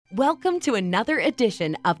Welcome to another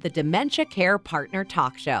edition of the Dementia Care Partner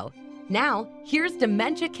Talk Show. Now, here's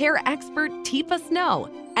dementia care expert Teepa Snow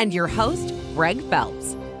and your host, Greg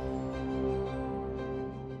Phelps.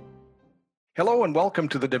 Hello and welcome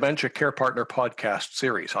to the Dementia Care Partner podcast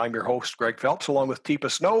series. I'm your host, Greg Phelps, along with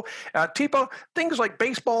Teepa Snow. Teepa, things like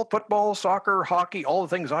baseball, football, soccer, hockey, all the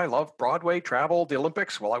things I love, Broadway, travel, the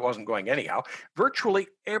Olympics, well, I wasn't going anyhow. Virtually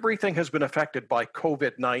everything has been affected by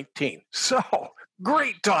COVID-19. So,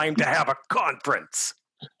 great time to have a conference.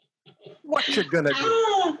 What you gonna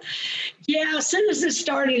do? Yeah, as soon as it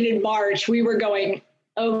started in March, we were going,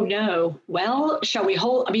 oh no, well, shall we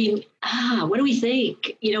hold, what do we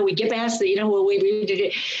think? We get past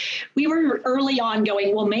the, we were early on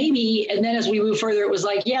going, well, maybe, and then as we move further, it was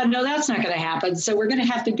like, yeah, no, that's not going to happen. So we're going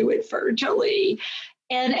to have to do it virtually.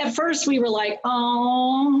 And at first we were like,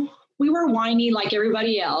 oh, we were whiny like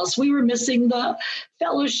everybody else. We were missing the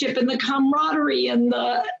fellowship and the camaraderie and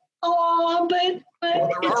the, but well,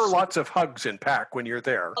 there are lots of hugs in PAC when you're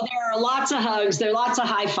there. There are lots of hugs. There are lots of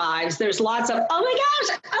high fives. There's lots of, oh my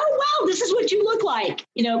gosh, oh wow, this is what you look like,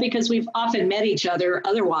 because we've often met each other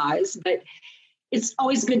otherwise. But it's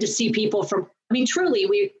always good to see people from,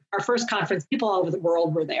 truly, our first conference, people all over the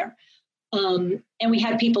world were there. And we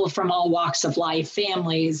had people from all walks of life,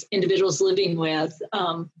 families, individuals living with,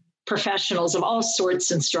 professionals of all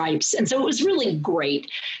sorts and stripes. And so it was really great.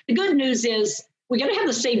 The good news is we're going to have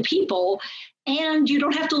the same people. And you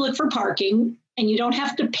don't have to look for parking, and you don't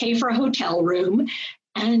have to pay for a hotel room,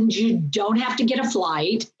 and you don't have to get a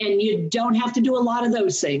flight, and you don't have to do a lot of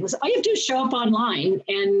those things. All you have to do is show up online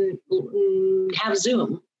and have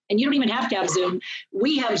Zoom. And you don't even have to have Zoom.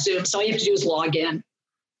 We have Zoom, so all you have to do is log in.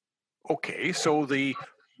 Okay, so the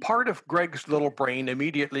part of Greg's little brain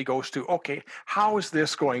immediately goes to, okay, how is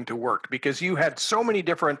this going to work? Because you had so many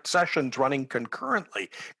different sessions running concurrently.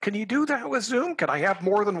 Can you do that with Zoom? Can I have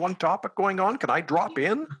more than one topic going on? Can I drop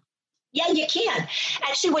in? Yeah, you can.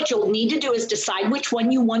 Actually, what you'll need to do is decide which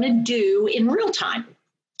one you want to do in real time.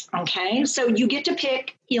 Okay, so you get to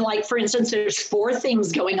pick, for instance, there's 4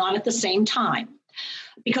 things going on at the same time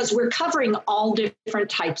because we're covering all different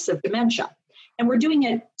types of dementia. And we're doing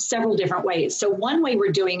it several different ways. So one way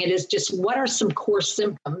we're doing it is just what are some core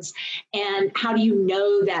symptoms and how do you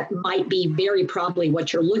know that might be very probably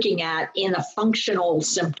what you're looking at in a functional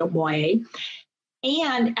symptom way.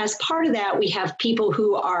 And as part of that, we have people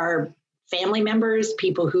who are family members,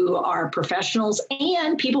 people who are professionals,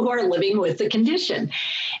 and people who are living with the condition.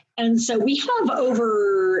 And so we have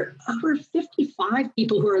over 55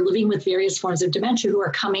 people who are living with various forms of dementia who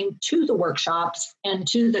are coming to the workshops and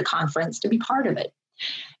to the conference to be part of it.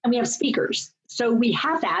 And we have speakers. So we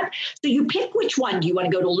have that. So you pick which one. Do you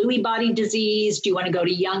want to go to Lewy body disease? Do you want to go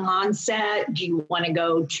to young onset? Do you want to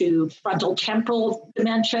go to frontal temporal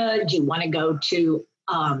dementia? Do you want to go to,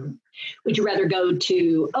 would you rather go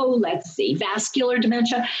to, vascular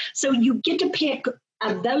dementia? So you get to pick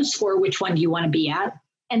of those 4, which one do you want to be at?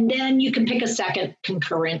 And then you can pick a second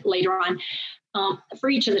concurrent later on. For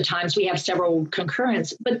each of the times, we have several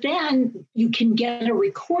concurrents, but then you can get a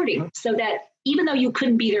recording so that even though you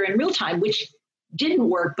couldn't be there in real time, which didn't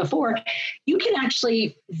work before, you can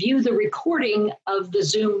actually view the recording of the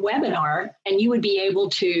Zoom webinar and you would be able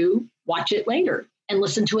to watch it later and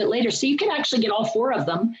listen to it later. So you can actually get all 4 of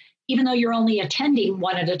them, even though you're only attending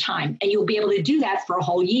one at a time. And you'll be able to do that for a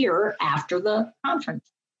whole year after the conference.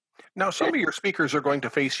 Now, some of your speakers are going to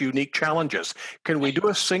face unique challenges. Can we do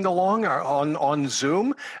a sing-along on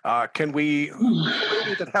Zoom? Can we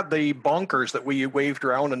that had the bonkers that we waved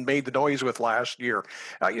around and made the noise with last year?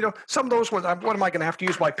 Some of those ones, what am I going to have to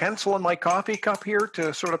use my pencil and my coffee cup here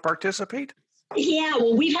to sort of participate? Yeah,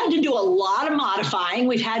 well, we've had to do a lot of modifying.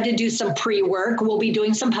 We've had to do some pre-work. We'll be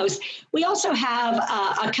doing some post. We also have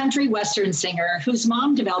a country western singer whose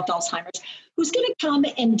mom developed Alzheimer's, who's going to come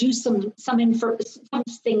and do some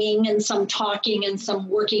singing and some talking and some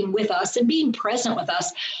working with us and being present with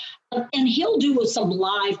us. And he'll do some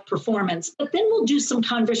live performance, but then we'll do some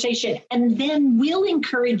conversation. And then we'll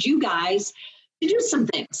encourage you guys to do some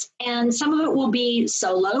things. And some of it will be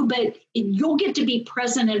solo, but you'll get to be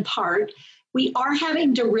present in part. We are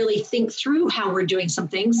having to really think through how we're doing some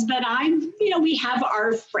things, but we have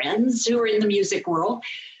our friends who are in the music world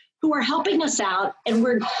who are helping us out, and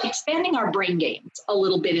we're expanding our brain games a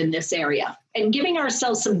little bit in this area and giving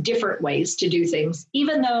ourselves some different ways to do things,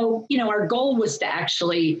 even though, our goal was to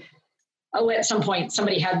actually, at some point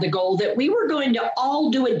somebody had the goal that we were going to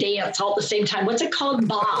all do a dance all at the same time. What's it called?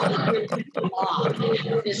 Bob. Bob.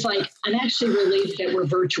 It's like, I'm actually relieved that we're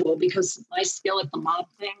virtual because my skill at the mob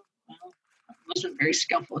thing, I wasn't very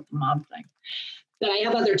skillful at the mob thing. But I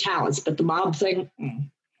have other talents, but the mob thing,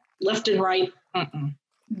 left and right,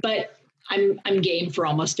 but I'm game for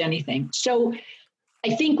almost anything. So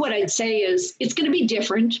I think what I'd say is it's going to be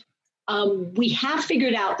different. We have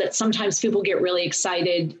figured out that sometimes people get really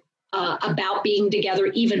excited about being together,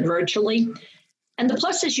 even virtually. And the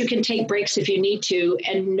plus is you can take breaks if you need to,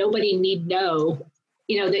 and nobody need know,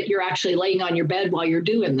 that you're actually laying on your bed while you're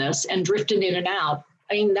doing this and drifting in and out.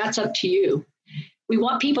 I mean, that's up to you. We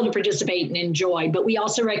want people to participate and enjoy, but we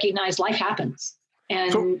also recognize life happens.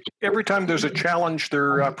 And so every time there's a challenge,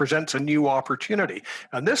 there presents a new opportunity.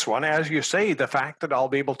 And this one, as you say, the fact that I'll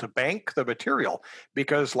be able to bank the material,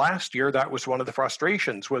 because last year that was one of the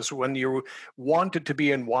frustrations, was when you wanted to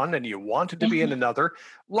be in one and you wanted to be in another.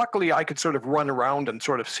 Luckily, I could sort of run around and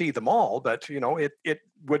sort of see them all, but it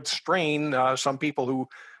would strain some people who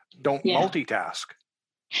don't multitask.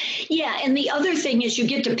 Yeah. And the other thing is you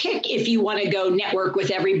get to pick if you want to go network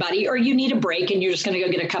with everybody or you need a break and you're just going to go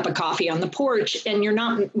get a cup of coffee on the porch and you're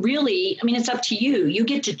not really, it's up to you. You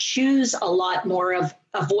get to choose a lot more of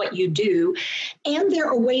what you do. And there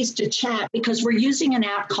are ways to chat because we're using an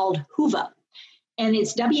app called Whova. And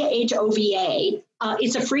it's WHOVA.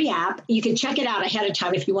 It's a free app. You can check it out ahead of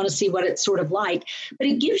time if you want to see what it's sort of like. But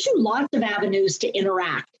it gives you lots of avenues to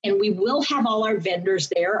interact. And we will have all our vendors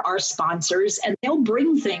there, our sponsors, and they'll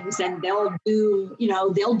bring things and they'll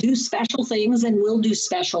do special things and we'll do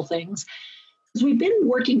special things. We've been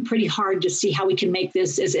working pretty hard to see how we can make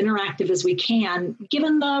this as interactive as we can,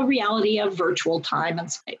 given the reality of virtual time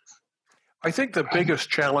and space. I think the biggest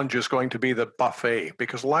challenge is going to be the buffet,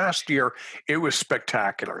 because last year it was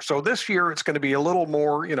spectacular. So this year it's going to be a little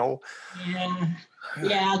more, Yeah,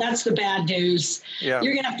 that's the bad news. Yeah.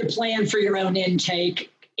 You're going to have to plan for your own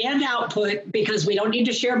intake and output because we don't need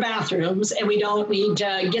to share bathrooms and we don't need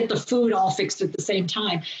to get the food all fixed at the same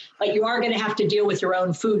time. But you are going to have to deal with your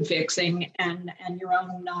own food fixing and your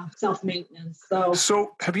own self-maintenance.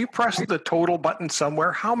 So have you pressed the total button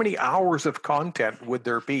somewhere? How many hours of content would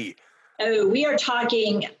there be? Oh, we are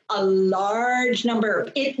talking a large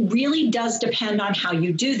number. It really does depend on how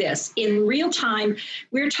you do this. In real time,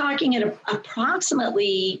 we're talking at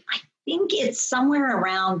approximately, I think it's somewhere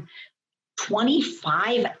around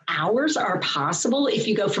 25 hours are possible if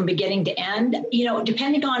you go from beginning to end,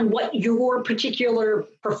 depending on what your particular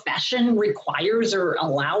profession requires or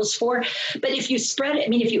allows for. But if you spread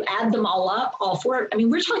it, if you add them all up, all four,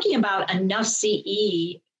 we're talking about enough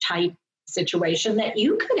CE type situation that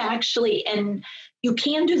you could actually, and you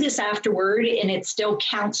can do this afterward and it still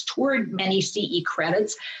counts toward many CE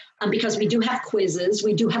credits because we do have quizzes.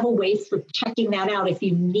 We do have a way for checking that out if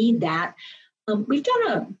you need that. We've done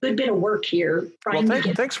a good bit of work here. Well,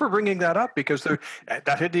 thanks for bringing that up because that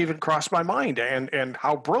hadn't even crossed my mind and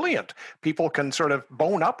how brilliant people can sort of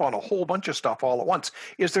bone up on a whole bunch of stuff all at once.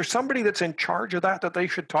 Is there somebody that's in charge of that they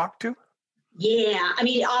should talk to? Yeah,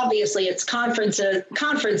 obviously it's conference at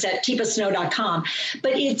tipasnow.com,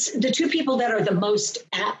 but it's the two people that are the most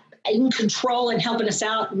in control and helping us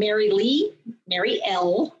out, Mary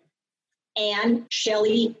L, and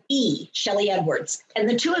Shelly Edwards. And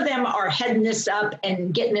the two of them are heading this up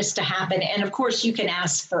and getting this to happen. And of course, you can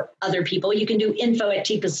ask for other people. You can do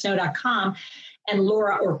info@tipasnow.com and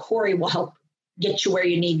Laura or Corey will help get you where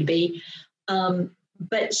you need to be.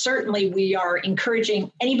 But certainly we are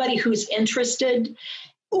encouraging anybody who's interested.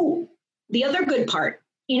 Oh, the other good part,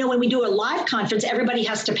 when we do a live conference, everybody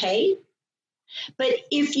has to pay. But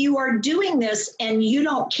if you are doing this and you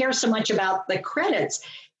don't care so much about the credits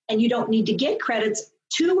and you don't need to get credits,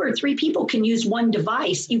 2 or 3 people can use one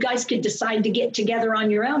device. You guys could decide to get together on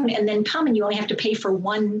your own and then come and you only have to pay for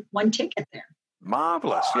one ticket there.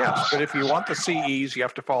 Marvelous, yes. But if you want the CEs, you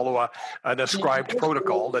have to follow an ascribed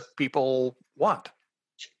protocol that people want.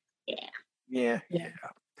 Yeah.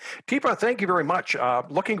 Teepa, thank you very much.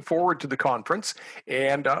 Looking forward to the conference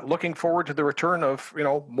and looking forward to the return of,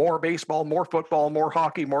 more baseball, more football, more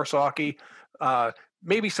hockey, more soccer,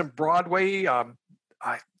 maybe some Broadway.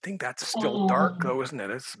 I think that's still dark though, isn't it?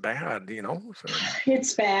 It's bad, So.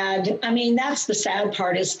 It's bad. That's the sad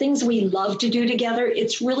part is things we love to do together.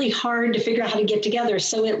 It's really hard to figure out how to get together.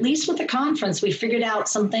 So at least with the conference, we figured out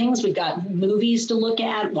some things. We've got movies to look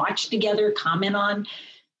at, watch together, comment on.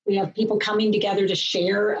 We have people coming together to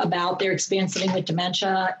share about their experience living with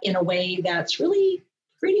dementia in a way that's really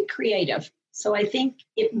pretty creative. So I think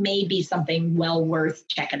it may be something well worth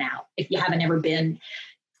checking out if you haven't ever been.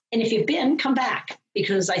 And if you've been, come back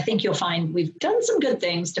because I think you'll find we've done some good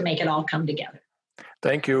things to make it all come together.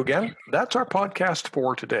 Thank you again. That's our podcast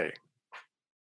for today.